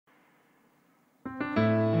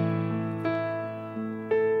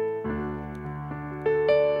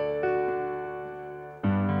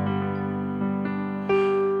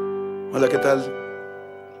Hola, ¿qué tal?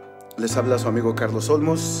 Les habla su amigo Carlos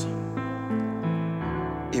Olmoss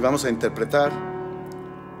y vamos a interpretar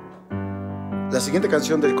la siguiente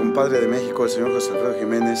canción del compadre de México, el señor José Alfredo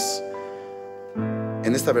Jiménez,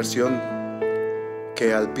 en esta versión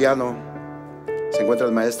que al piano se encuentra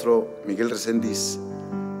el maestro Miguel Reséndiz,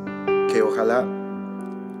 que ojalá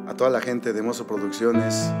a toda la gente de MOSSO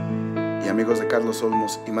Producciones y amigos de Carlos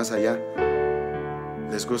Olmoss y más allá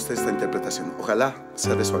les guste esta interpretación. Ojalá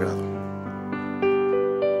sea de su agrado.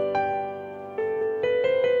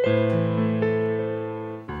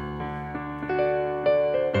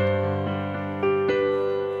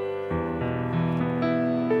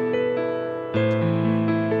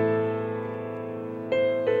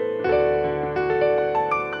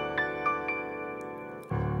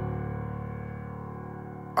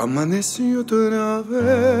 Amanecí otra vez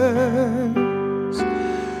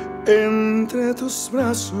entre tus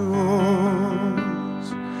brazos,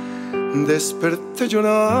 desperté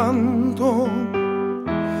llorando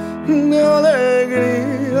de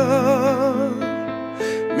alegría,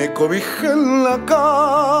 me cobijé en la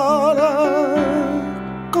cara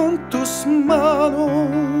con tus manos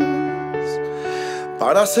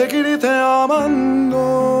para seguirte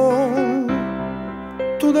amando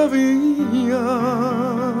todavía.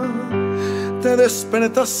 Te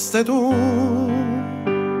despertaste tú,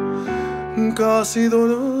 casi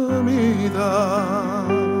dormida.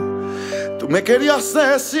 Tú me querías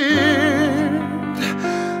decir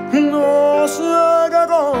no sé qué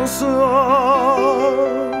cosa,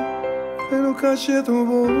 pero callé tu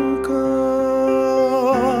boca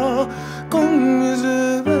con mis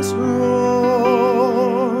besos.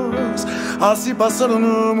 Así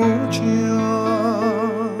pasaron muchas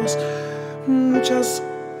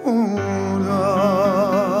horas.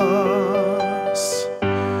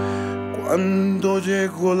 Cuando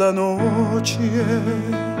llegó la noche,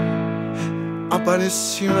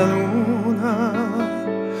 apareció la luna,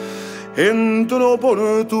 entró por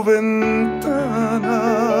tu ventana.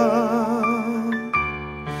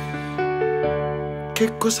 Qué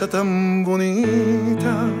cosa tan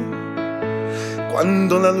bonita,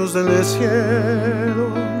 cuando la luz del cielo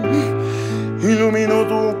iluminó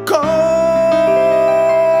tu cara.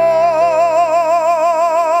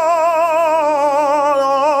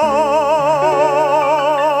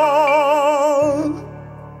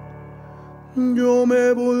 Yo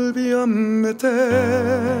me volví a meter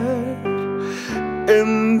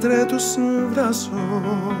entre tus brazos.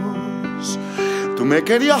 Tú me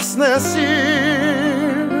querías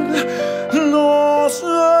decir no sé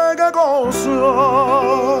qué cosa,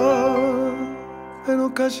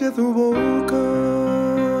 pero callé tu boca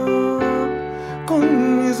con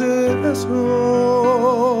mis besos.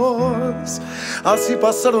 Así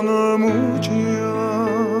pasaron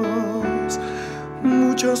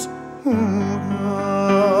muchas horas.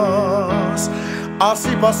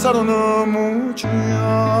 Así pasaron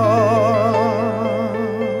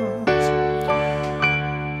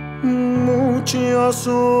muchas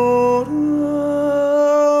horas.